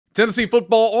Tennessee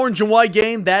football orange and white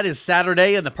game, that is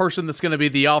Saturday, and the person that's going to be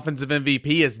the offensive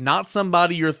MVP is not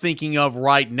somebody you're thinking of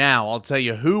right now. I'll tell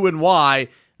you who and why,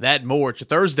 that and more. It's your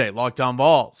Thursday, Locked On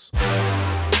Vols.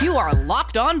 You are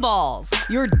Locked On Vols,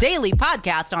 your daily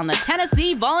podcast on the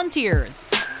Tennessee Volunteers.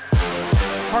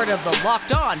 Part of the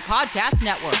Locked On Podcast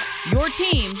Network, your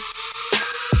team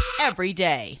every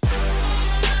day.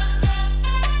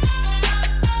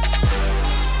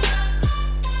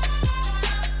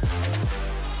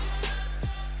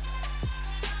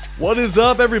 What is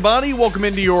up, everybody? Welcome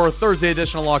into your Thursday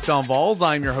edition of Locked On Vols.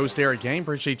 I'm your host, Eric Kane.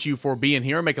 Appreciate you for being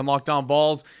here, making Locked On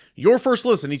Vols your first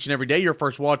listen each and every day, your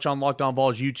first watch on Locked On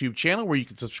Vols YouTube channel, where you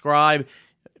can subscribe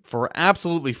for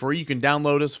absolutely free. You can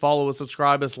download us, follow us,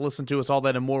 subscribe us, listen to us, all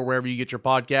that and more wherever you get your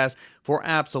podcast for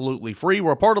absolutely free.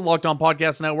 We're a part of the Locked On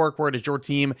Podcast Network, where it is your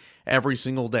team every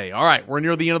single day. All right, we're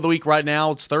near the end of the week right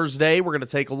now. It's Thursday. We're going to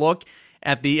take a look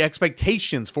at the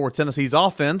expectations for Tennessee's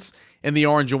offense in the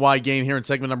orange and white game here in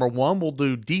segment number 1. We'll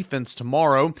do defense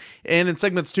tomorrow. And in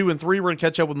segments 2 and 3, we're going to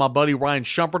catch up with my buddy Ryan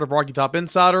Schumpert of Rocky Top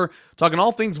Insider, talking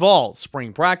all things Vols,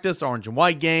 spring practice, orange and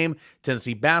white game,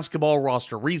 Tennessee basketball,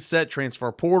 roster reset,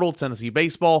 transfer portal, Tennessee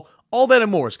baseball, all that and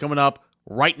more is coming up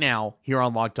right now here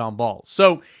on Locked On Vols.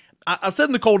 So I said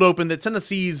in the cold open that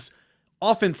Tennessee's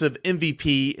offensive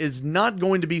MVP is not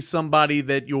going to be somebody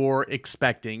that you're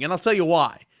expecting. And I'll tell you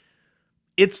why.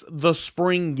 It's the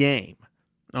spring game,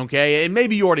 okay? And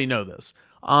maybe you already know this.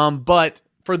 But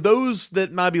for those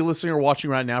that might be listening or watching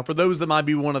right now, for those that might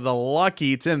be one of the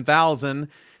lucky 10,000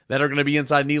 that are going to be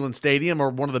inside Neyland Stadium, or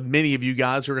one of the many of you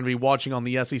guys who are going to be watching on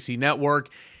the SEC Network,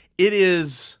 it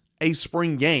is a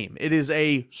spring game. It is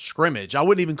a scrimmage. I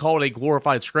wouldn't even call it a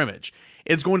glorified scrimmage.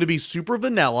 It's going to be super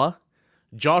vanilla.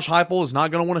 Josh Heupel is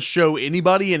not going to want to show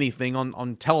anybody anything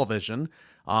on television.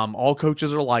 All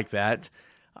coaches are like that.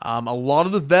 A lot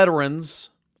of the veterans,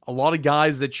 a lot of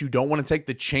guys that you don't want to take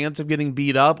the chance of getting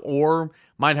beat up or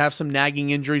might have some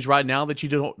nagging injuries right now that you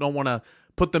don't want to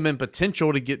put them in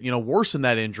potential to get, worse in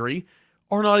that injury,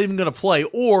 are not even going to play,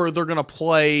 or they're going to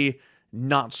play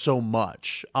not so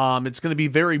much. It's going to be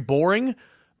very boring,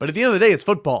 but at the end of the day, it's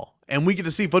football. And we get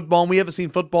to see football, and we haven't seen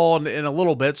football in a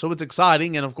little bit, so it's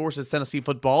exciting. And, of course, it's Tennessee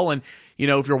football. And,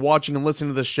 if you're watching and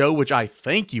listening to this show, which I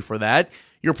thank you for that,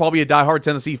 you're probably a diehard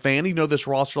Tennessee fan. You know this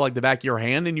roster like the back of your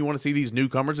hand, and you want to see these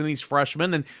newcomers and these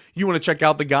freshmen, and you want to check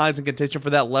out the guys in contention for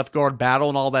that left guard battle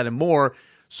and all that and more.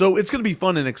 So it's going to be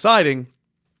fun and exciting.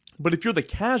 But if you're the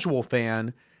casual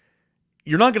fan,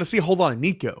 you're not going to see a whole lot of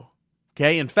Nico.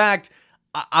 Okay? In fact,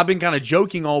 I've been kind of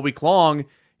joking all week long.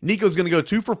 Nico's going to go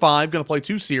 2 for 5, going to play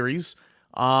 2 series,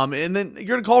 and then you're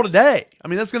going to call it a day. I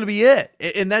mean, that's going to be it.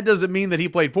 And that doesn't mean that he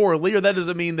played poorly, or that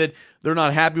doesn't mean that they're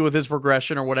not happy with his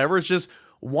progression or whatever. It's just,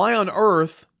 why on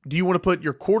earth do you want to put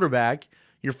your quarterback,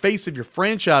 your face of your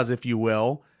franchise, if you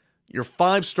will, your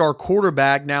 5-star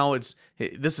quarterback, now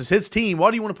this is his team, why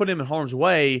do you want to put him in harm's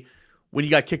way when you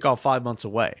got kickoff 5 months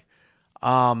away?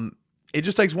 It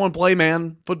just takes one play,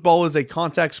 man. Football is a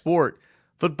contact sport.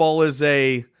 Football is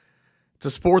it's a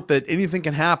sport that anything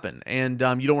can happen, and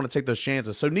you don't want to take those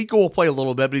chances. So Nico will play a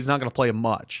little bit, but he's not going to play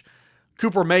much.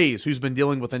 Cooper Mays, who's been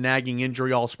dealing with a nagging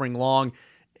injury all spring long,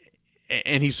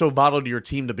 and he's so vital to your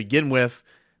team to begin with,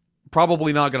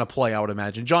 probably not going to play, I would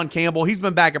imagine. John Campbell, he's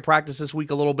been back at practice this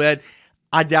week a little bit.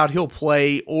 I doubt he'll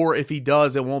play, or if he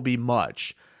does, it won't be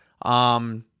much.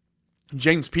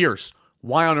 James Pierce,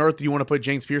 why on earth do you want to put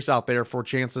James Pierce out there for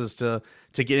chances to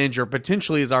get injured?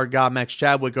 Potentially, as our guy Max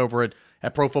Chadwick over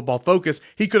at Pro Football Focus,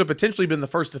 he could have potentially been the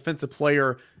first defensive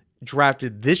player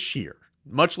drafted this year,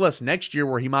 much less next year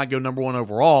where he might go number 1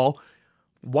 overall.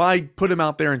 Why put him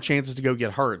out there and chances to go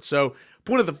get hurt? So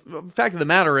the fact of the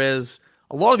matter is,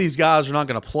 a lot of these guys are not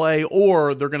going to play,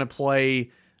 or they're going to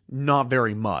play not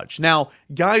very much. Now,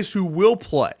 guys who will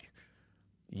play,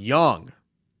 young,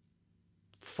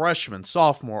 freshman,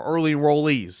 sophomore, early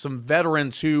enrollees, some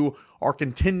veterans who are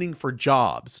contending for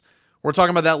jobs. We're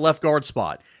talking about that left guard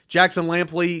spot. Jackson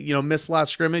Lampley, missed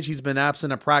last scrimmage. He's been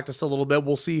absent at practice a little bit.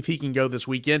 We'll see if he can go this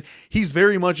weekend. He's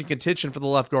very much in contention for the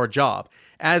left guard job,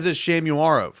 as is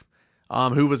Shamuarov,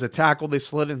 who was a tackle. They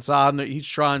slid inside, and he's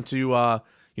trying to,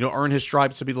 earn his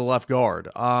stripes to be the left guard.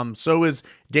 So is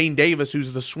Dane Davis,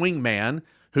 who's the swing man,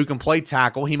 who can play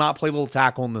tackle. He might play a little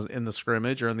tackle in the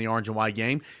scrimmage or in the orange and white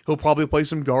game. He'll probably play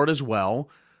some guard as well.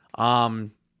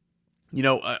 Andre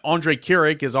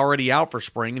Keurig is already out for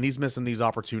spring, and he's missing these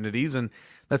opportunities, and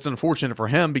that's unfortunate for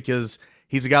him because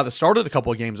he's a guy that started a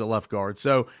couple of games at left guard.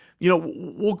 So,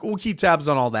 we'll keep tabs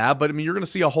on all that, but you're going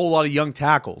to see a whole lot of young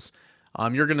tackles.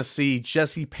 You're going to see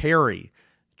Jesse Perry,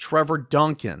 Trevor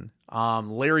Duncan,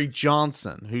 Larry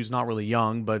Johnson, who's not really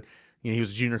young, but he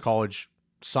was a junior college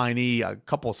signee a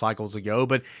couple of cycles ago,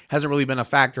 but hasn't really been a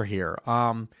factor here.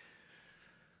 Lance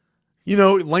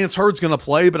Hurd's going to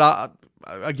play, but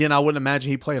I wouldn't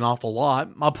imagine he'd play an awful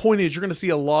lot. My point is you're going to see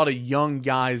a lot of young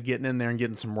guys getting in there and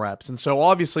getting some reps. And so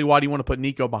obviously, why do you want to put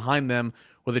Nico behind them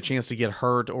with a chance to get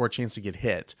hurt or a chance to get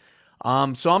hit?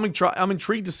 So I'm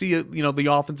intrigued to see, the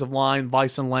offensive line,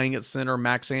 Bison Lang at center,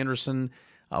 Max Anderson,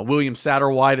 William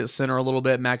Satterwhite at center a little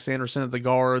bit, Max Anderson at the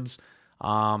guards.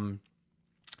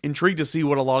 Intrigued to see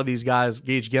what a lot of these guys,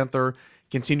 Gage Genther,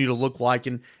 continue to look like.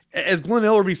 And as Glenn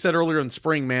Ellerby said earlier in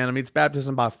spring, man, I mean, it's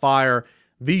baptism by fire.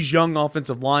 These young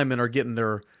offensive linemen are getting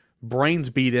their brains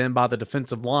beat in by the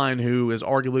defensive line, who is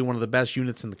arguably one of the best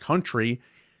units in the country.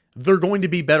 They're going to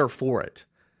be better for it.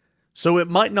 So it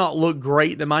might not look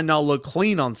great. It might not look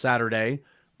clean on Saturday,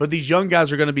 but these young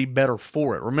guys are going to be better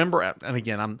for it. Remember, and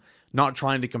again, I'm not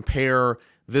trying to compare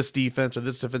this defense or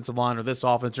this defensive line or this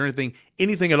offense or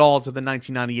anything at all to the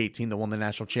 1998 team that won the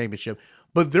national championship.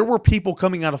 But there were people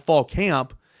coming out of fall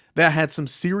camp that had some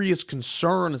serious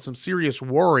concern and some serious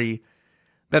worry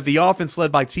that the offense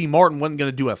led by T. Martin wasn't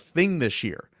going to do a thing this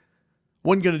year.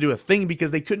 Wasn't going to do a thing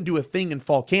because they couldn't do a thing in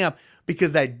fall camp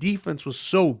because that defense was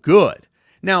so good.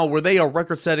 Now, were they a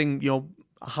record-setting,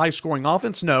 high-scoring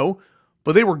offense? No,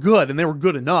 but they were good, and they were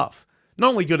good enough. Not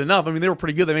only good enough, I mean, they were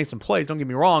pretty good. They made some plays, don't get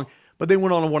me wrong, but they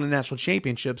went on and won a national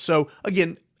championship. So,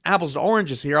 again, apples to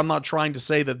oranges here. I'm not trying to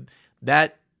say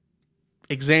that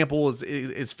example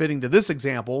is fitting to this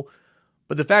example,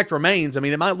 but the fact remains, I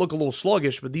mean, it might look a little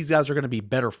sluggish, but these guys are going to be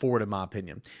better for it, in my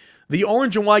opinion. The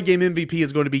orange and white game MVP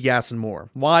is going to be Gaston Moore.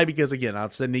 Why? Because, again, I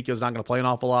said Nico's not going to play an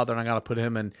awful lot. They're not going to put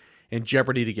him in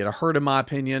jeopardy to get a hurt, in my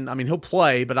opinion. I mean, he'll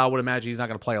play, but I would imagine he's not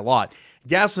going to play a lot.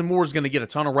 Gaston Moore is going to get a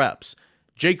ton of reps.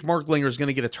 Jake Merklinger is going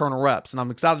to get a ton of reps, and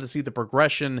I'm excited to see the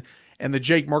progression and the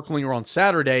Jake Merklinger on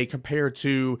Saturday compared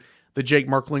to the Jake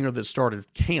Merklinger that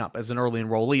started camp as an early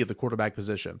enrollee at the quarterback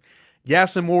position.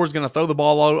 Gaston Moore is going to throw the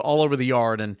ball all over the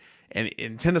yard, and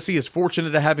Tennessee is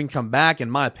fortunate to have him come back.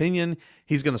 In my opinion,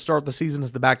 he's going to start the season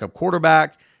as the backup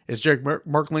quarterback as Jake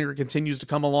Merklinger continues to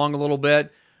come along a little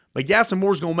bit. But Gaston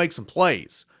Moore is going to make some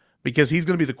plays because he's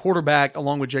going to be the quarterback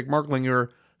along with Jake Merklinger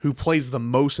who plays the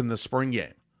most in this spring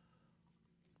game.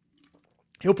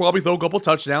 He'll probably throw a couple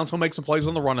touchdowns. He'll make some plays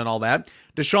on the run and all that.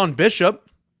 Deshaun Bishop,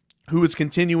 who is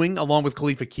continuing along with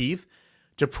Khalifa Keith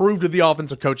to prove to the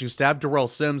offensive coaching staff, Darrell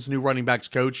Sims, new running backs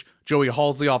coach, Joey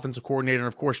Hall's the offensive coordinator, and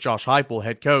of course Josh Heupel,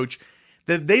 head coach,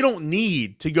 that they don't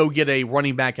need to go get a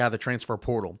running back out of the transfer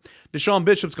portal. Deshaun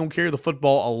Bishop's going to carry the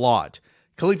football a lot.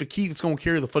 Khalifa Keith's going to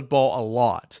carry the football a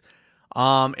lot.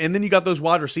 And then you got those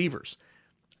wide receivers.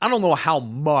 I don't know how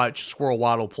much Squirrel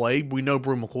White will play. We know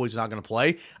Brew McCoy's not going to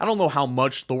play. I don't know how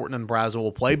much Thornton and Brazel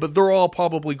will play, but they're all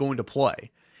probably going to play.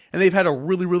 And they've had a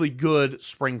really, really good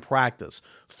spring practice.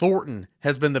 Thornton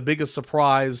has been the biggest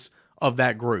surprise of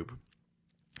that group.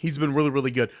 He's been really, really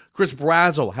good. Chris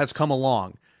Brazel has come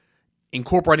along,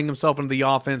 incorporating himself into the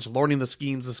offense, learning the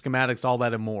schemes, the schematics, all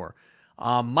that and more.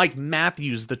 Mike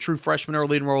Matthews, the true freshman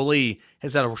early enrollee,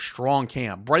 has had a strong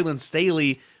camp. Braylon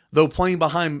Staley, though playing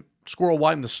behind Squirrel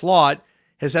White in the slot,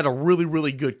 has had a really,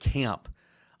 really good camp.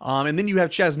 And then you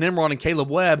have Chaz Nimrod and Caleb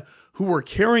Webb, who are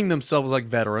carrying themselves like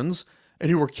veterans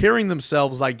and who are carrying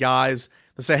themselves like guys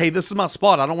that say, hey, this is my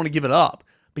spot. I don't want to give it up,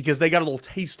 because they got a little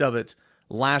taste of it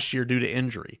last year due to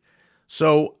injury.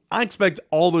 So I expect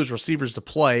all those receivers to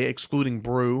play, excluding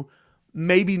Brew.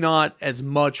 Maybe not as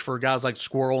much for guys like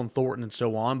Squirrel and Thornton and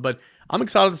so on, but I'm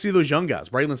excited to see those young guys.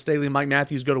 Braylon Staley and Mike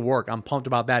Matthews go to work. I'm pumped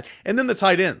about that. And then the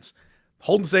tight ends.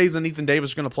 Holden Staes and Ethan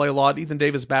Davis are going to play a lot. Ethan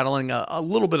Davis battling a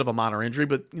little bit of a minor injury,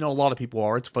 but a lot of people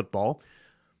are. It's football.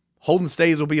 Holden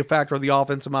Staes will be a factor of the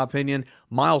offense, in my opinion.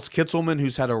 Miles Kitzelman,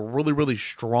 who's had a really, really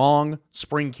strong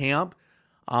spring camp.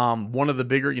 One of the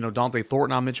bigger, Dante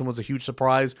Thornton I mentioned was a huge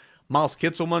surprise. Miles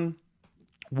Kitzelman,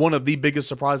 one of the biggest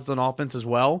surprises on offense as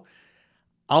well.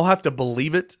 I'll have to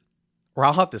believe it, or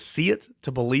I'll have to see it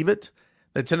to believe it,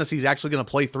 that Tennessee's actually going to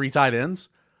play three tight ends.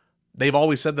 They've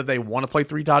always said that they want to play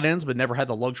three tight ends, but never had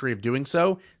the luxury of doing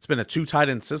so. It's been a two tight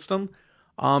end system.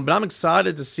 But I'm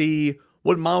excited to see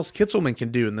what Miles Kitzelman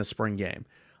can do in this spring game.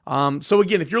 So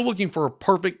again, if you're looking for a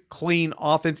perfect, clean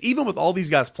offense, even with all these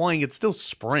guys playing, it's still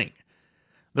spring.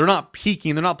 They're not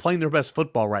peaking. They're not playing their best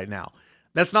football right now.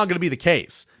 That's not going to be the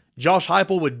case. Josh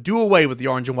Heupel would do away with the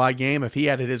orange and white game if he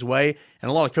had it his way,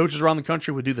 and a lot of coaches around the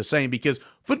country would do the same, because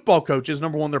football coaches,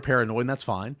 number one, they're paranoid, and that's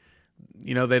fine.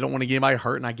 They don't want to get anybody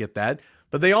hurt, and I get that.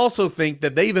 But they also think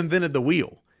that they've invented the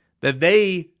wheel, that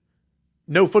they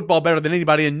know football better than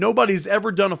anybody, and nobody's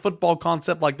ever done a football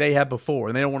concept like they have before,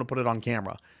 and they don't want to put it on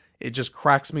camera. It just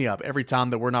cracks me up every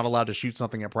time that we're not allowed to shoot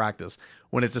something at practice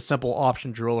when it's a simple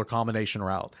option drill or combination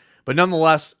route. But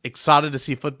nonetheless, excited to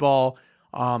see football,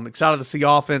 excited to see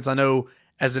offense. I know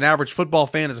as an average football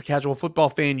fan, as a casual football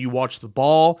fan, you watch the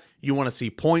ball, you want to see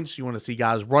points, you want to see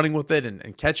guys running with it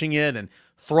and catching it and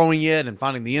throwing it and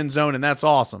finding the end zone, and that's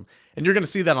awesome. And you're going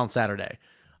to see that on Saturday.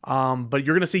 But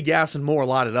you're going to see Gass and Moore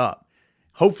light it up.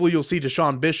 Hopefully you'll see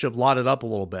Deshaun Bishop light it up a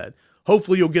little bit.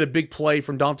 Hopefully you'll get a big play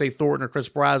from Dante Thornton or Chris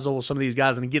Brazzell or some of these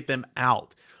guys and get them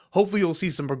out. Hopefully you'll see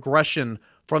some progression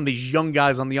from these young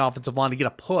guys on the offensive line to get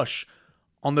a push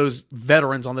on those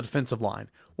veterans on the defensive line.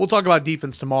 We'll talk about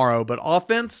defense tomorrow, but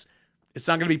offense, it's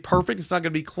not going to be perfect. It's not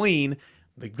going to be clean.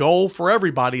 The goal for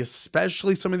everybody,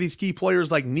 especially some of these key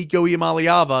players like Nico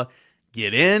Iamaleava,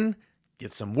 get in,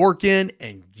 get some work in,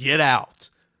 and get out.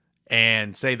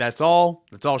 And say that's all.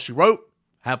 That's all she wrote.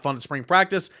 Have fun at spring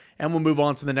practice, and we'll move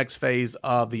on to the next phase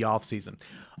of the offseason.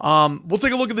 We'll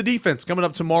take a look at the defense coming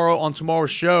up tomorrow on tomorrow's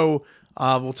show.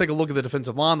 We'll take a look at the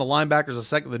defensive line, the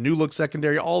linebackers, the new look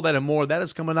secondary, all that and more. That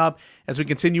is coming up as we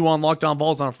continue on Locked On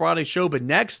Vols on a Friday show. But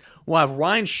next, we'll have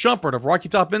Ryan Schumpert of Rocky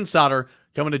Top Insider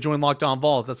coming to join Locked On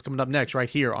Vols. That's coming up next right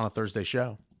here on a Thursday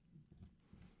show.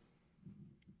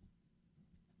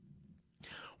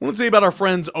 I want to tell you about our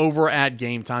friends over at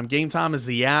Game Time. Game Time is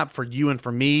the app for you and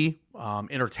for me,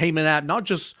 entertainment app, not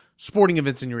just sporting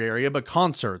events in your area, but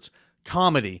concerts,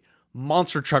 comedy,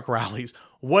 monster truck rallies,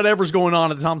 whatever's going on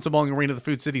at the Thompson Bowling Arena, the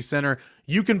Food City Center.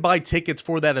 You can buy tickets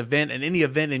for that event and any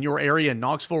event in your area in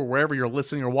Knoxville or wherever you're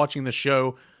listening or watching the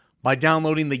show by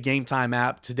downloading the Game Time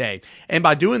app today. And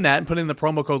by doing that and putting in the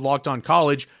promo code Locked On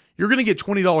College, you're going to get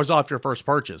 $20 off your first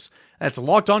purchase. That's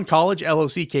Locked On College,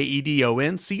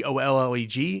 LOCKEDON,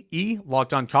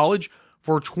 Locked On College,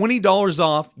 for $20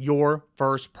 off your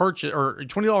first purchase, or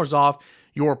 $20 off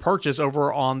your purchase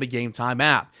over on the Game Time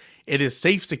app. It is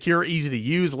safe, secure, easy to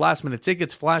use, last-minute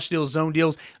tickets, flash deals, zone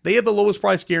deals. They have the lowest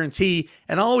price guarantee,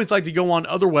 and I always like to go on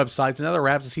other websites and other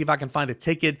apps to see if I can find a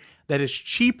ticket that is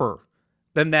cheaper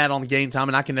than that on the Game Time,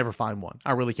 and I can never find one.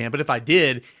 I really can't. But if I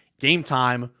did, Game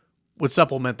Time would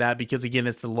supplement that because, again,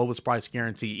 it's the lowest price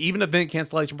guarantee. Even event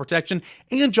cancellation protection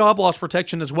and job loss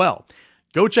protection as well.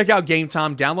 Go check out Game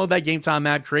Time. Download that Game Time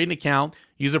app, create an account,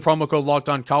 use the promo code Locked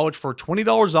On College for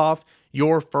 $20 off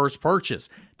your first purchase.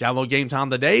 Download Game Time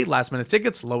today. Last minute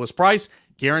tickets, lowest price,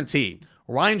 guaranteed.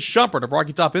 Ryan Schumpert of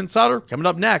Rocky Top Insider coming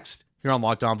up next here on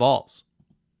Locked On Vols.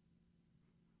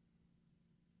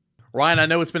 Ryan, I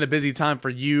know it's been a busy time for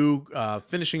you,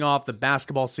 finishing off the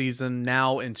basketball season,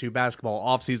 now into basketball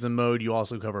offseason mode. You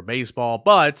also cover baseball,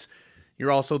 but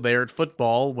you're also there at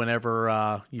football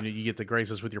whenever you get the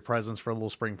graces with your presence for a little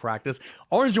spring practice.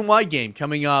 Orange and white game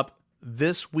coming up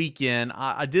this weekend.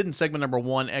 I did in segment number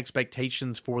 1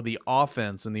 expectations for the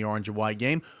offense in the orange and white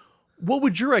game. What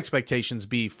would your expectations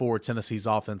be for Tennessee's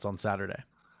offense on Saturday?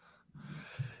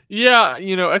 Yeah,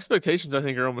 expectations I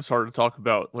think are almost hard to talk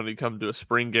about when it comes to a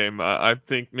spring game. I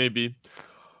think maybe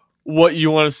what you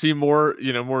want to see more,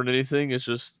 more than anything is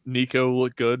just Nico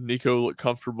look good, Nico look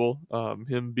comfortable,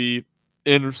 him be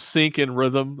in sync and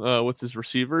rhythm with his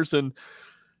receivers. And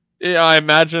yeah, I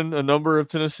imagine a number of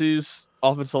Tennessee's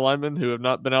offensive linemen who have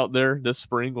not been out there this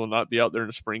spring will not be out there in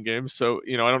the spring game. So,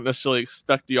 I don't necessarily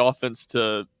expect the offense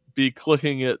to be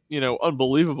clicking at,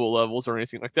 unbelievable levels or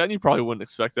anything like that. And you probably wouldn't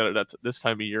expect that at this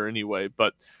time of year anyway.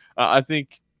 But I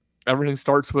think everything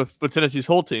starts with Tennessee's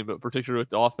whole team, but particularly with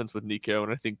the offense with Nico.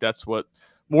 And I think that's what,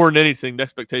 more than anything, the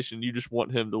expectation, you just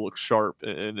want him to look sharp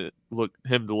and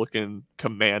him to look in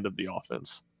command of the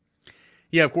offense.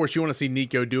 Yeah, of course, you want to see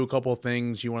Nico do a couple of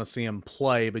things. You want to see him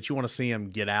play, but you want to see him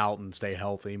get out and stay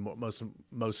healthy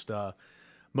most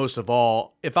of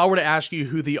all. If I were to ask you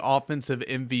who the offensive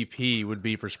MVP would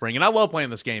be for spring, and I love playing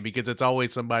this game because it's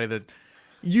always somebody that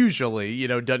usually,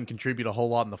 doesn't contribute a whole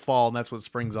lot in the fall, and that's what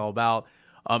spring's all about.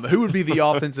 Who would be the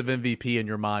offensive MVP in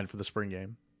your mind for the spring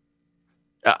game?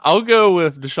 I'll go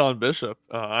with Deshaun Bishop.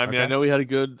 I Okay. know he had a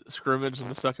good scrimmage in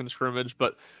the second scrimmage,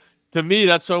 but to me,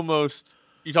 that's almost,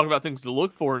 you talk about things to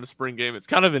look for in the spring game. It's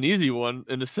kind of an easy one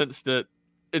in the sense that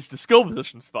it's the skill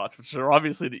position spots, which are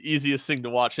obviously the easiest thing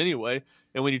to watch anyway.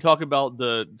 And when you talk about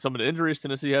some of the injuries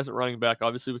Tennessee has at running back,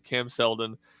 obviously with Cam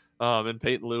Seldon and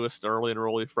Peyton Lewis, the early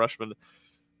enrollee freshman,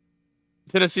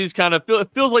 Tennessee's kind of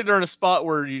it feels like they're in a spot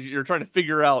where you're trying to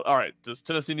figure out, all right, does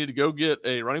Tennessee need to go get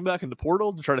a running back in the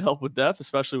portal to try to help with depth,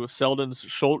 especially with Seldon's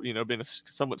shoulder, being a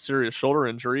somewhat serious shoulder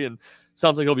injury, and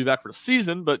sounds like he'll be back for the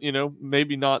season, but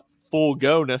maybe not full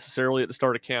go necessarily at the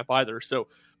start of camp either. So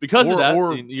because of that,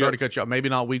 sorry to cut you off, maybe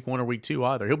not week 1 or week 2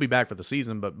 either. He'll be back for the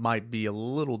season, but might be a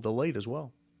little delayed as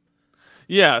well.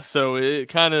 Yeah, so it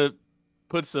kind of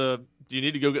puts do you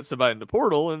need to go get somebody in the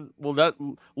portal? And well, that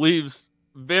leaves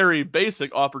very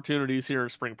basic opportunities here in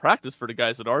spring practice for the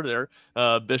guys that are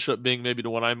there. Bishop being maybe the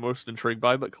one I'm most intrigued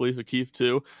by, but Khalifa Keith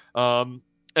too. And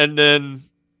then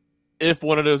if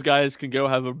one of those guys can go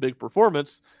have a big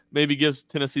performance, maybe gives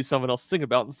Tennessee someone else to think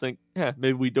about and think, yeah,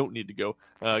 maybe we don't need to go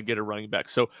get a running back.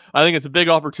 So I think it's a big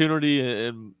opportunity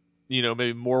in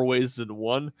maybe more ways than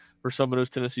one for some of those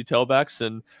Tennessee tailbacks.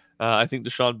 And I think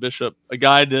Deshaun Bishop, a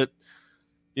guy that,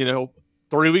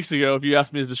 3 weeks ago, if you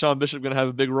asked me, is Deshaun Bishop going to have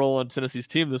a big role on Tennessee's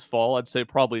team this fall? I'd say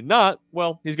probably not.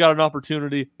 Well, he's got an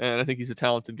opportunity, and I think he's a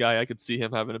talented guy. I could see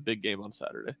him having a big game on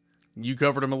Saturday. You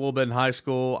covered him a little bit in high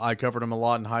school. I covered him a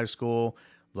lot in high school.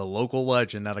 The local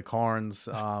legend out of Carnes.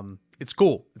 It's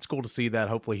cool. It's cool to see that.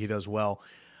 Hopefully he does well.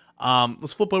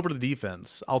 Let's flip over to the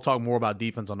defense. I'll talk more about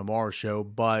defense on tomorrow's show.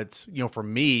 But, for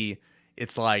me,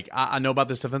 it's like I know about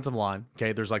this defensive line.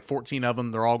 Okay, there's like 14 of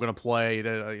them. They're all going to play.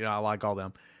 I like all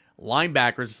them.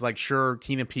 Linebackers, it's like, sure,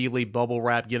 Keenan Peely, bubble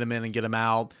wrap, get him in and get him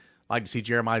out. Like to see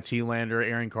Jeremiah Thielander,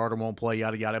 Aaron Carter won't play,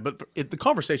 yada, yada. But the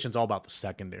conversation's all about the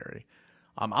secondary.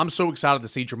 I'm so excited to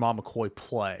see Jamal McCoy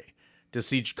play, to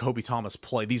see Jacoby Thomas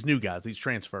play, these new guys, these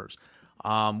transfers.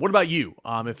 What about you?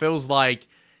 It feels like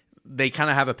they kind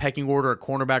of have a pecking order at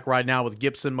cornerback right now with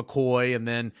Gibson, McCoy, and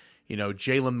then,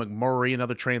 Jalen McMurray,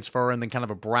 another transfer, and then kind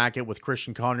of a bracket with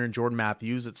Christian Conner and Jordan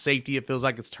Matthews. At safety, it feels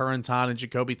like it's Turrentine and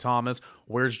Jacoby Thomas.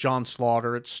 Where's John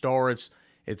Slaughter? At star,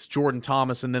 it's Jordan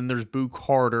Thomas, and then there's Boo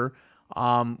Carter.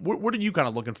 What are you kind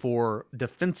of looking for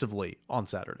defensively on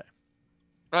Saturday?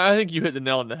 I think you hit the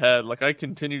nail on the head. Like, I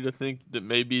continue to think that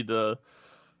maybe the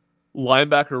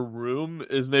linebacker room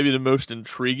is maybe the most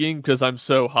intriguing because I'm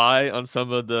so high on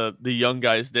some of the young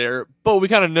guys there, but we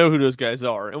kind of know who those guys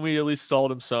are, and we at least saw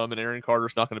them some, and Aaron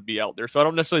Carter's not going to be out there. So I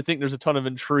don't necessarily think there's a ton of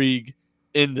intrigue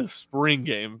in the spring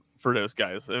game for those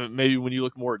guys. Maybe when you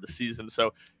look more at the season.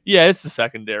 So, yeah, it's the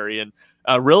secondary. And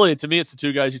really, to me, it's the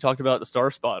two guys you talked about at the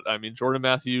star spot. I mean, Jordan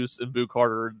Matthews and Boo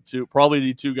Carter, probably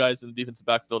the two guys in the defensive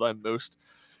backfield I'm most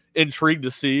intrigued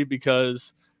to see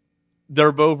because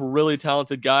they're both really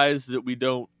talented guys that we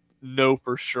don't know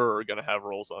for sure are going to have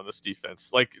roles on this defense.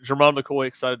 Like Jermon McCoy,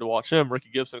 excited to watch him. Ricky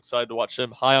Gibson, excited to watch him.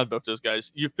 High on both those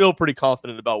guys. You feel pretty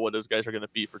confident about what those guys are going to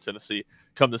be for Tennessee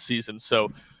come the season.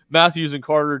 So Matthews and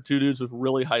Carter, two dudes with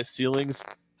really high ceilings.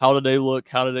 How do they look?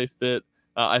 How do they fit?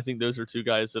 I think those are two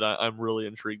guys that I'm really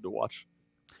intrigued to watch.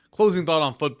 Closing thought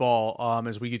on football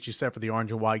as we get you set for the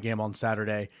orange and white game on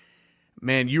Saturday.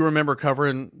 Man, you remember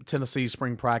covering Tennessee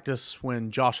spring practice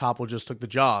when Josh Heupel just took the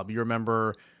job. You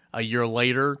remember a year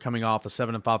later coming off a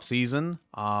 7-5 season,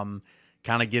 kind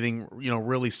of getting,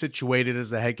 really situated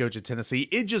as the head coach at Tennessee.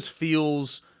 It just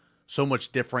feels so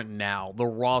much different now. The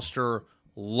roster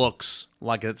looks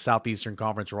like a Southeastern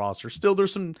Conference roster. Still,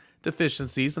 there's some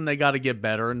deficiencies, and they got to get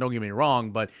better, and don't get me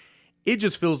wrong, but it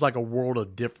just feels like a world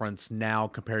of difference now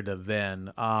compared to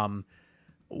then.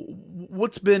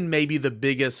 What's been maybe the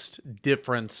biggest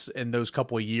difference in those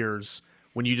couple of years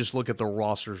when you just look at the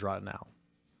rosters right now?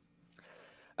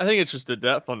 I think it's just the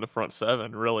depth on the front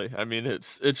seven, really. I mean,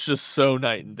 it's just so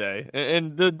night and day.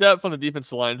 And the depth on the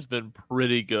defensive line has been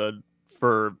pretty good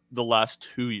for the last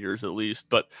 2 years at least,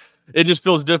 but it just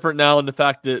feels different now in the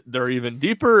fact that they're even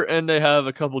deeper and they have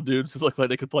a couple dudes that look like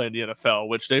they could play in the NFL,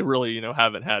 which they really,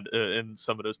 haven't had in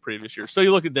some of those previous years. So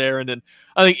you look at there, and then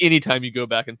I think anytime you go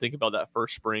back and think about that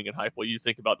first spring in Heupel, you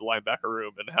think about the linebacker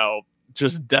room and how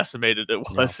just decimated it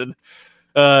was. Yeah.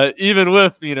 And even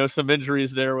with, some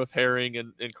injuries there with Herring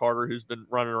and Carter, who's been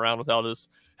running around without his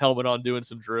helmet on doing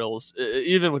some drills,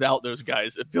 even without those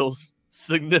guys, it feels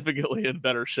significantly in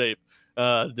better shape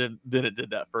than it did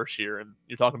that first year. And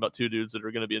you're talking about two dudes that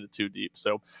are going to be in the two deep.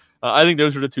 So I think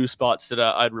those are the two spots that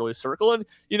I'd really circle. And,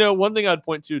 one thing I'd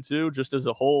point to too, just as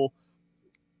a whole,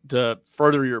 to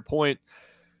further your point,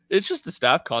 it's just the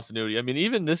staff continuity. I mean,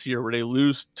 even this year where they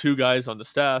lose two guys on the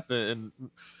staff and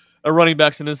a running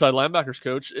backs and inside linebackers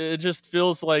coach, it just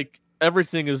feels like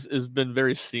everything has been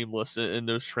very seamless in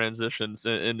those transitions.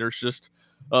 And there's just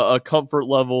a comfort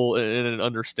level and an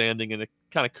understanding and a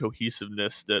kind of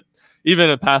cohesiveness that even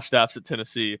in past staffs at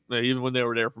Tennessee, even when they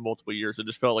were there for multiple years, it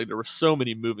just felt like there were so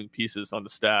many moving pieces on the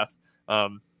staff.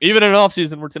 Even in an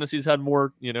offseason where Tennessee's had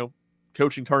more,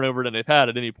 coaching turnover than they've had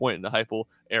at any point in the Heupel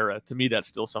era, to me, that's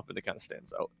still something that kind of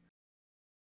stands out.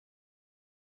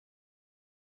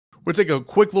 We'll take a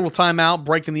quick little timeout,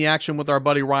 breaking the action with our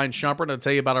buddy Ryan Schumpert. I'll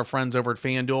tell you about our friends over at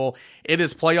FanDuel. It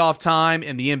is playoff time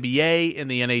in the NBA, in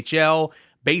the NHL.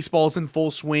 Baseball's in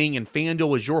full swing, and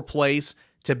FanDuel is your place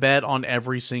to bet on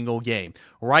every single game.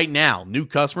 Right now, new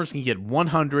customers can get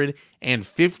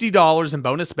 $150 in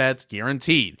bonus bets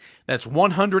guaranteed. That's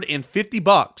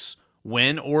 $150,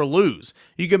 win or lose.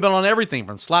 You can bet on everything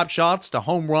from slap shots to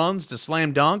home runs to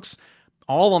slam dunks.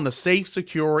 all on the safe,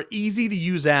 secure,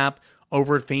 easy-to-use app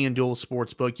over at FanDuel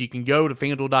Sportsbook. You can go to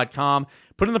FanDuel.com,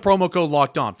 put in the promo code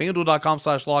LOCKEDON,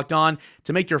 FanDuel.com/LOCKEDON,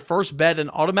 to make your first bet an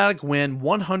automatic win,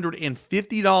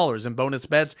 $150 in bonus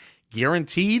bets,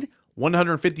 guaranteed,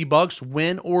 $150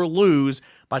 win or lose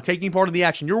by taking part in the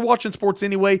action. You're watching sports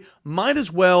anyway, might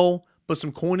as well put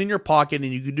some coin in your pocket,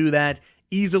 and you can do that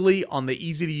easily on the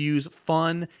easy-to-use,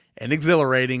 fun, and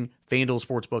exhilarating FanDuel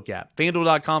Sportsbook app.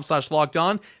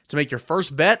 FanDuel.com/LockedOn to make your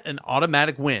first bet an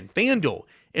automatic win. FanDuel,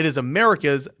 it is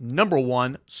America's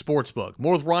 #1 sportsbook.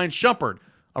 More with Ryan Schumpert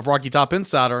of Rocky Top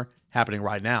Insider happening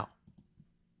right now.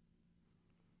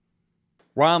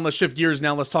 Ryan, let's shift gears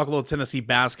now. Let's talk a little Tennessee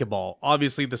basketball.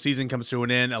 Obviously, the season comes to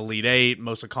an end. Elite Eight,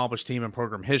 most accomplished team in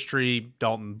program history.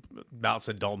 Dalton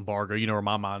Bargo. You know where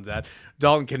my mind's at.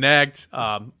 Dalton Connect.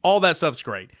 All that stuff's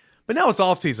great. But now it's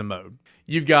offseason mode.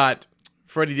 You've got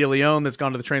Freddie DeLeon that's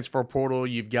gone to the transfer portal.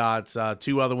 You've got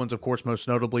two other ones, of course, most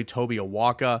notably Tobe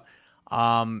Awaka.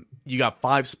 You got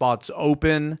 5 spots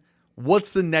open.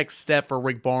 What's the next step for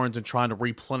Rick Barnes in trying to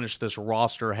replenish this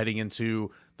roster heading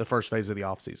into the first phase of the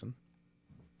offseason?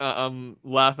 I'm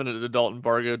laughing at the Dalton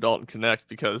Bargo, Dalton Connect,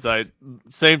 because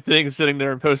same thing sitting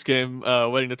there in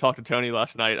postgame waiting to talk to Tony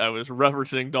last night. I was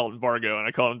referencing Dalton Bargo, and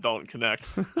I called him Dalton Connect.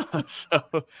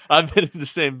 So I've been in the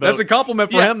same boat. That's a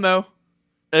compliment for him, though.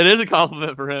 It is a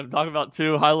compliment for him. Talk about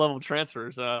 2 high-level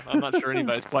transfers. I'm not sure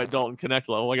anybody's quite Dalton Connect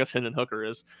level. I guess Hendon Hooker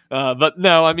is. But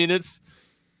no, I mean,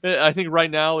 I think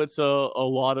right now it's a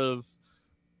lot of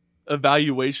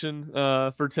evaluation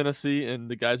for Tennessee, and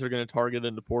the guys are going to target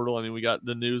in the portal. I mean, we got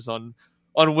the news on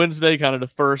Wednesday, kind of the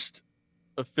first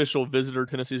official visitor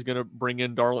Tennessee's going to bring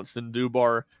in Darlington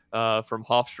Dubar from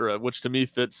Hofstra, which to me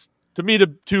fits. To me,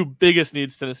 the 2 biggest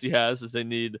needs Tennessee has is they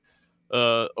need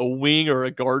a wing or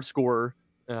a guard scorer,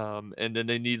 and then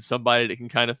they need somebody that can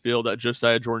kind of fill that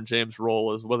Josiah Jordan-James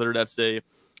role, as whether that's a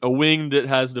wing that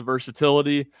has the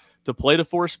versatility to play the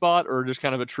 4 spot or just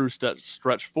kind of a true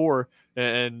stretch 4,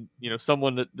 and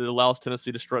someone that allows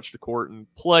Tennessee to stretch the court and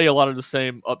play a lot of the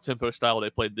same up-tempo style they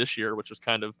played this year, which was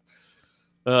kind of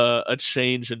a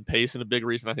change in pace and a big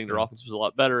reason I think their offense was a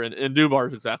lot better. And Dubar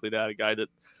is exactly that, a guy that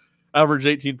averaged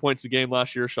 18 points a game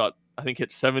last year,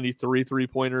 hit 73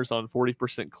 3-pointers on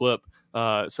 40% clip.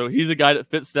 So he's a guy that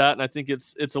fits that, and I think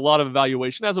it's a lot of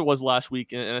evaluation, as it was last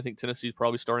week, and I think Tennessee's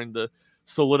probably starting to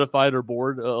solidify their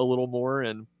board a little more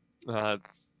and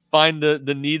find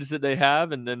the needs that they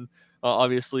have, and then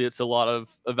obviously it's a lot of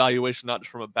evaluation, not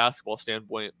just from a basketball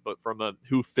standpoint, but from a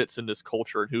who fits in this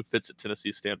culture and who fits at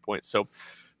Tennessee's standpoint. So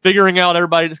figuring out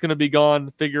everybody that's going to be gone,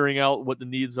 figuring out what the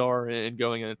needs are, and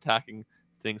going and attacking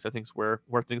things, I think is where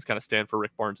things kind of stand for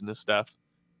Rick Barnes and his staff.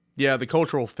 Yeah, the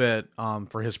cultural fit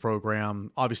for his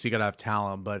program, obviously you got to have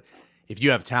talent, but if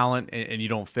you have talent and you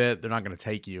don't fit, they're not going to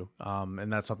take you.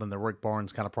 And that's something that Rick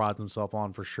Barnes kind of prides himself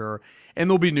on for sure. And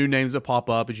there'll be new names that pop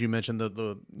up, as you mentioned.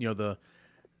 The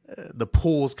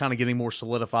pool is kind of getting more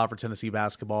solidified for Tennessee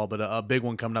basketball, but a big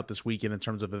one coming up this weekend in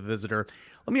terms of a visitor.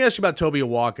 Let me ask you about Tobe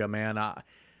Awaka, man.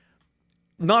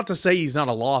 Not to say he's not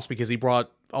a loss, because he brought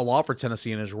a lot for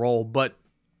Tennessee in his role, but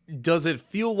does it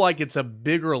feel like it's a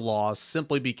bigger loss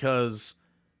simply because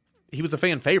he was a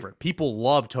fan favorite? People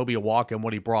love Tobe Awaka and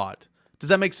what he brought. Does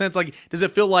that make sense? Like, does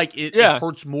it feel like it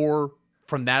hurts more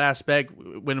from that aspect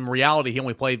when in reality he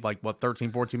only played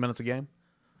 13, 14 minutes a game?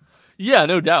 Yeah,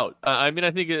 no doubt. I mean,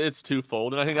 I think it's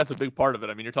twofold, and I think that's a big part of it.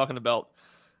 I mean, you're talking about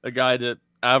a guy that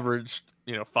averaged,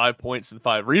 5 points and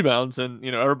 5 rebounds, and,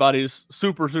 everybody's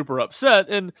super, super upset.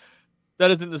 And that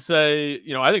isn't to say,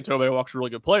 I think Tobe Awaka's a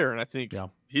really good player, and I think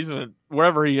he's going to,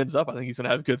 wherever he ends up, I think he's going to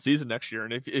have a good season next year.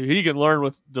 And if he can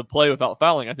learn to play without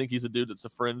fouling, I think he's a dude that's a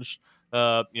fringe,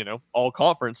 all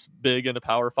conference big in a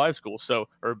Power 5 school,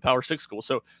 or Power 6 school.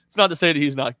 So it's not to say that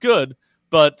he's not good,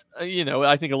 but,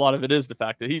 I think a lot of it is the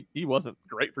fact that he wasn't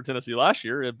great for Tennessee last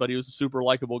year, but he was a super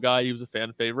likable guy. He was a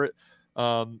fan favorite.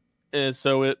 And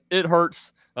so it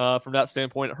hurts from that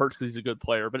standpoint. It hurts because he's a good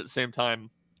player. But at the same time,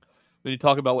 when you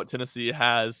talk about what Tennessee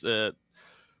has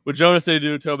with Jonas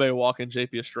Adu, Tobe Awaka, and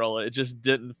JP Estrella, it just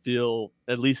didn't feel,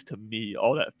 at least to me,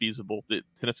 all that feasible that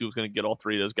Tennessee was going to get all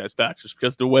 3 of those guys back, just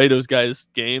because the way those guys'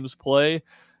 games play,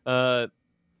 it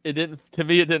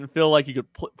didn't feel like you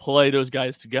could play those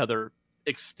guys together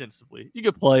extensively. You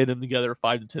could play them together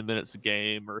 5 to 10 minutes a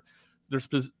game, or there's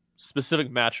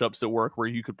specific matchups that work where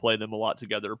you could play them a lot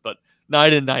together, but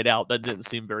night in, night out, that didn't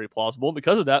seem very plausible. And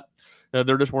because of that,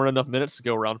 there just weren't enough minutes to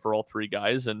go around for all 3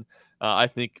 guys. And I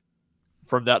think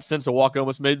from that sense, Awaka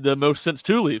almost made the most sense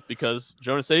to leave, because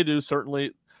Jonas Adu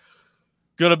certainly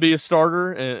going to be a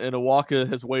starter, and Awaka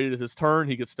has waited his turn.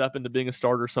 He could step into being a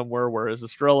starter somewhere, whereas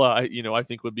Estrella, I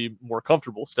think would be more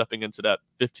comfortable stepping into that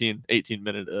 15,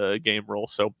 18-minute game role.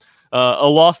 So a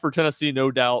loss for Tennessee,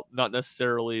 no doubt, not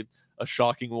necessarily a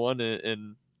shocking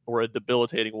one or a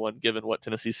debilitating one, given what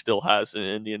Tennessee still has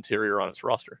in the interior on its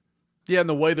roster. Yeah, and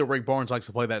the way that Rick Barnes likes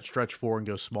to play that stretch four and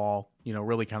go small,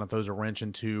 really kind of throws a wrench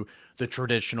into the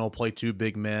traditional play two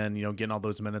big men, getting all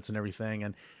those minutes and everything.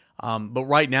 And but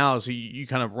right now, so you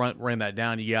kind of ran that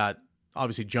down. You got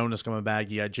obviously Jonas coming back.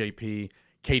 You got JP,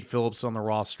 Kate Phillips on the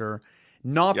roster.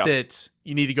 Not that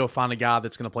you need to go find a guy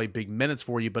that's going to play big minutes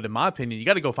for you, but in my opinion, you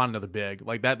got to go find another big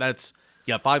like that. That's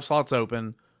you got 5 slots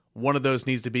open. One of those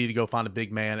needs to be to go find a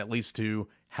big man, at least to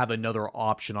have another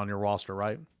option on your roster,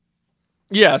 right?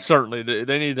 Yeah, certainly.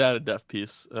 They need to add a depth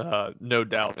piece, no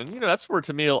doubt. And, that's where,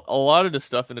 to me, a lot of the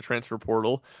stuff in the transfer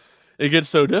portal, it gets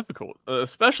so difficult,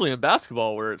 especially in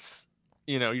basketball where it's,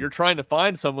 you're trying to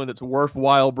find someone that's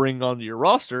worthwhile bringing onto your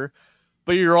roster,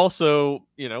 but you're also,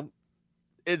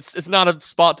 it's not a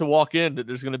spot to walk in that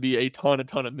there's going to be a ton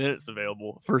of minutes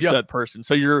available for said person.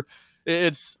 So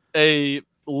it's a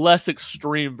less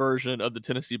extreme version of the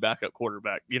Tennessee backup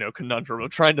quarterback, conundrum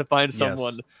of trying to find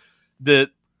someone that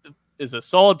is a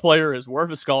solid player, is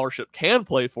worth a scholarship, can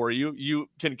play for you. You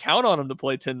can count on him to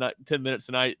play 10 minutes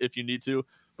a night if you need to,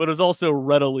 but is also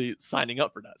readily signing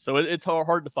up for that. So it's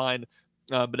hard to find,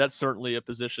 but that's certainly a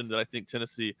position that I think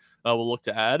Tennessee will look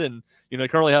to add. And, they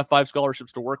currently have 5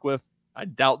 scholarships to work with. I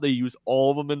doubt they use all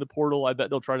of them in the portal. I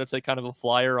bet they'll try to take kind of a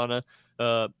flyer on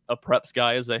a preps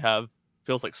guy, as they have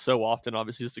feels like so often.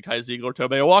 Obviously, Sakai Ziegler,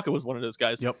 Tobe Awaka was one of those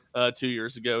guys 2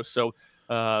 years ago. So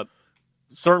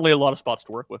certainly a lot of spots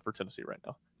to work with for Tennessee right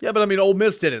now. Yeah, but Ole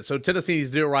Miss did it, so Tennessee needs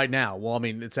to do it right now. Well,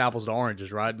 it's apples to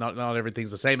oranges, right? Not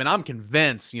everything's the same. And I'm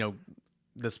convinced,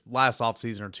 this last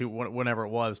offseason or two, whenever it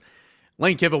was,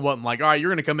 Lane Kiffin wasn't like, all right, you're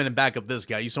going to come in and back up this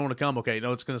guy. You still want to come? Okay,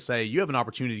 no, it's going to say you have an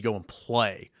opportunity to go and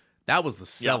play. That was the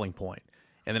selling point.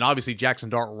 And then obviously Jackson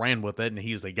Dart ran with it, and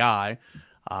he's the guy.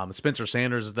 Spencer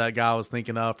Sanders is that guy I was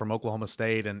thinking of from Oklahoma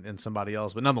State and somebody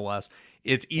else. But nonetheless,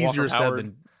 it's easier said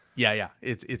than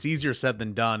it's easier said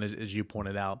than done, as you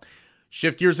pointed out.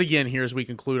 Shift gears again here as we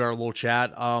conclude our little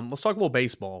chat. Let's talk a little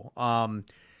baseball.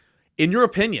 In your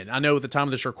opinion, I know at the time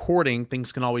of this recording,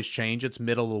 things can always change. It's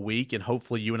middle of the week, and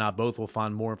hopefully you and I both will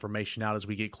find more information out as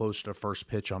we get closer to first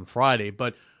pitch on Friday.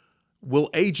 But will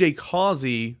A.J.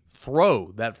 Causey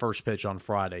throw that first pitch on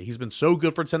Friday? He's been so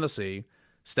good for Tennessee,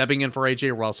 stepping in for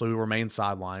A.J. Russell, who remains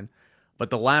sidelined. But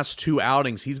the last 2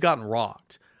 outings, he's gotten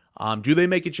rocked. Do they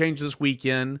make a change this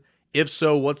weekend? If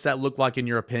so, what's that look like in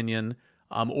your opinion?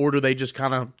 Or do they just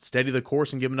kind of steady the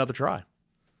course and give him another try?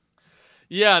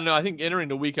 Yeah, no, I think entering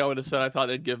the week, I would have said I thought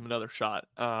they'd give him another shot.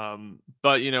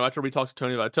 But, after we talked to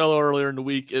Tony Vitello earlier in the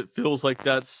week, it feels like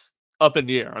that's up in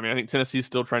the air. I think Tennessee's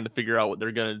still trying to figure out what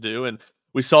they're going to do. And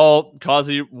we saw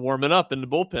Causey warming up in the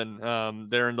bullpen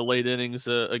there in the late innings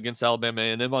against Alabama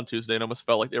A&M on Tuesday, and almost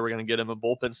felt like they were going to get him a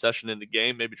bullpen session in the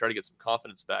game, maybe try to get some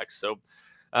confidence back. So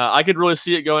I could really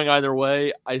see it going either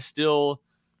way. I still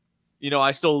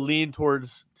lean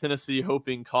towards Tennessee,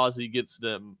 hoping Causey gets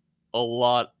them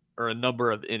a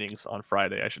number of innings on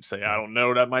Friday, I should say. I don't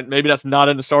know. Maybe that's not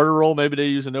in the starter role. Maybe they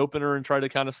use an opener and try to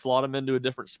kind of slot him into a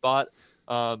different spot.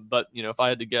 But if I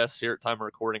had to guess here at time of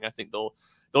recording, I think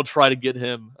they'll try to get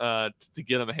him to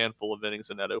get him a handful of innings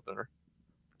in that opener.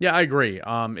 Yeah, I agree.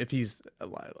 If he's,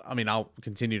 I'll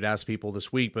continue to ask people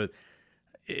this week, but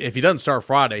if he doesn't start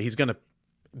Friday, he's going to,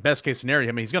 best case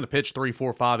scenario, he's going to pitch 3,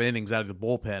 4, 5 innings out of the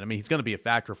bullpen. He's going to be a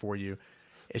factor for you.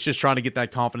 It's just trying to get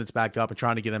that confidence back up and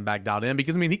trying to get him back dialed in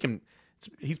because,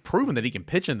 he's proven that he can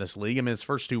pitch in this league. His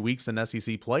first 2 weeks in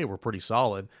SEC play were pretty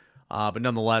solid, but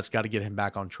nonetheless, got to get him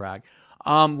back on track.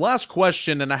 Last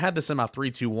question, and I had this in my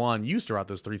 3-2-1. You used to write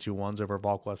those 3-2-1s over at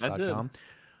VolQuest.com.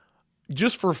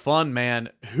 Just for fun, man,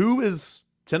 who is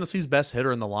Tennessee's best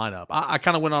hitter in the lineup? I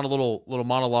kind of went on a little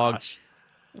monologue. Gosh.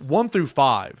 1 through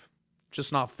 5,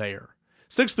 just not fair.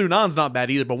 6 through 9 is not bad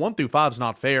either, but 1 through 5 is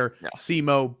not fair. Yeah.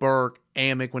 Semo, Burke,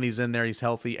 Amick when he's in there, he's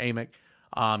healthy. Amick,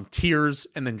 Tears,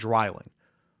 and then Dreiling.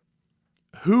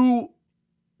 Who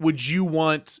would you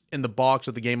want in the box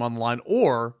with the game on the line?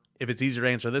 Or, if it's easier to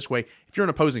answer this way, if you're an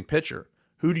opposing pitcher,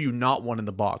 who do you not want in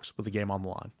the box with the game on the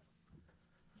line?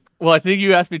 Well, I think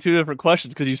you asked me 2 different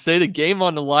questions because you say the game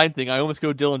on the line thing. I almost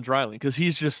go Dylan Dreiling because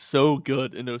he's just so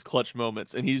good in those clutch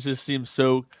moments, and he just seems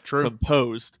so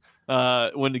composed.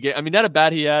 When the game, that at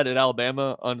bat he had at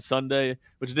Alabama on Sunday,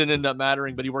 which didn't end up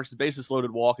mattering, but he works the bases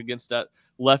loaded walk against that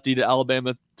lefty that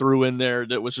Alabama threw in there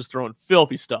that was just throwing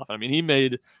filthy stuff. He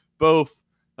made both,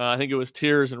 I think it was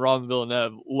Tears and Robin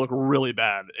Villeneuve look really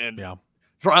bad. And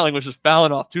Dreiling was just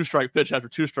fouling off 2-strike pitch after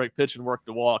 2-strike pitch and worked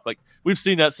the walk. Like, we've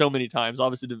seen that so many times.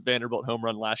 Obviously, the Vanderbilt home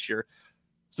run last year.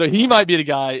 So he might be the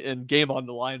guy in game on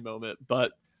the line moment,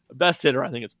 but the best hitter, I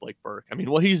think it's Blake Burke. I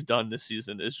mean, what he's done this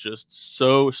season is just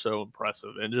so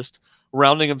impressive, and just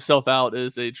rounding himself out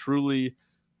as a truly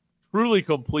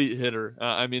complete hitter.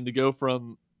 I mean, to go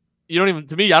from, I don't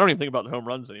even think about the home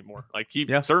runs anymore. Like,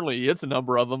 certainly he hits a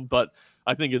number of them, but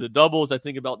I think of the doubles. I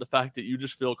think about the fact that you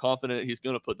just feel confident he's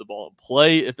going to put the ball in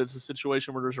play. If it's a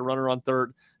situation where there's a runner on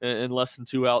third and less than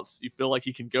 2 outs, you feel like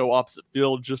he can go opposite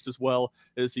field just as well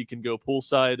as he can go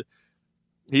poolside.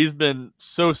 He's been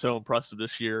so impressive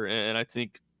this year. And I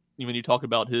think when you talk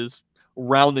about his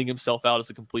rounding himself out as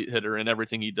a complete hitter and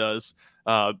everything he does,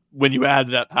 when you add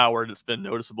that power that's been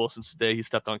noticeable since the day he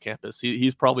stepped on campus,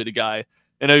 he's probably the guy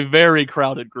in a very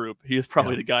crowded group. He is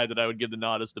probably the guy that I would give the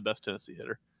nod as the best Tennessee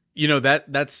hitter. You know,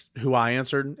 that's who I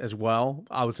answered as well.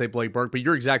 I would say Blake Burke, but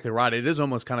you're exactly right. It is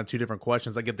almost kind of two different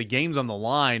questions. Like, if the game's on the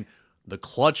line, the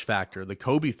clutch factor, the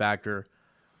Kobe factor,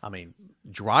 I mean,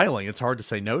 Dreiling, it's hard to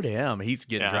say no to him. He's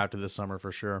getting drafted this summer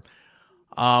for sure.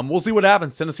 We'll see what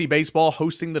happens. Tennessee baseball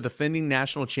hosting the defending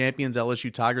national champions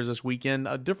LSU Tigers this weekend.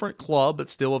 A different club, but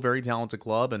still a very talented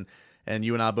club, and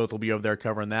you and I both will be over there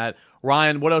covering that.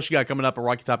 Ryan, what else you got coming up at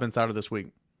Rocky Top Insider this week?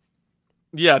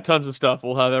 Yeah, tons of stuff.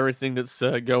 We'll have everything that's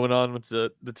going on with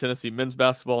the Tennessee men's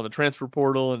basketball and the transfer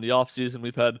portal and the offseason.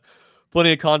 We've had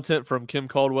plenty of content from Kim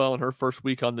Caldwell in her first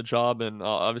week on the job, and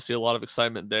obviously a lot of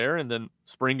excitement there. And then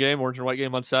spring game, orange and white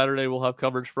game on Saturday, we'll have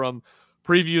coverage from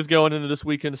previews going into this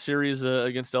weekend series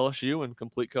against LSU, and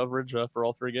complete coverage for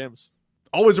all 3 games.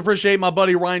 Always appreciate my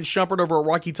buddy Ryan Schumpert over at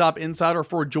Rocky Top Insider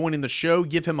for joining the show.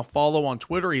 Give him a follow on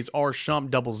Twitter. He's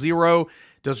rshump00.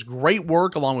 Does great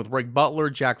work along with Rick Butler,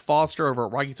 Jack Foster over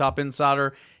at Rocky Top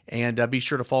Insider. And be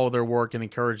sure to follow their work and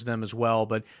encourage them as well.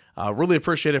 But really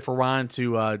appreciate it for Ryan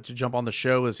to jump on the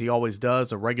show, as he always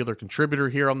does, a regular contributor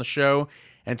here on the show,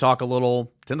 and talk a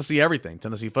little Tennessee everything.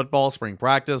 Tennessee football, spring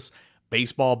practice,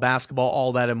 baseball, basketball,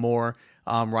 all that and more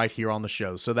right here on the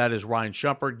show. So that is Ryan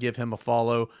Schumpert. Give him a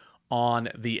follow on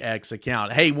the X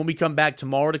account. Hey, when we come back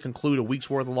tomorrow to conclude a week's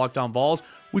worth of Locked On Vols,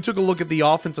 we took a look at the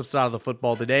offensive side of the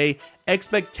football today,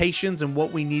 expectations and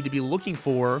what we need to be looking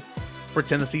for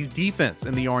Tennessee's defense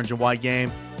in the orange and white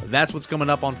game. That's what's coming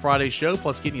up on Friday's show,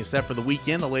 plus getting you set for the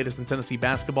weekend, the latest in Tennessee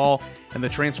basketball and the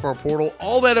transfer portal,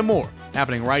 all that and more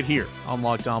happening right here on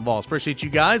Locked On Vols. Appreciate you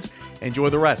guys. Enjoy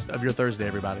the rest of your Thursday,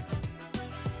 everybody.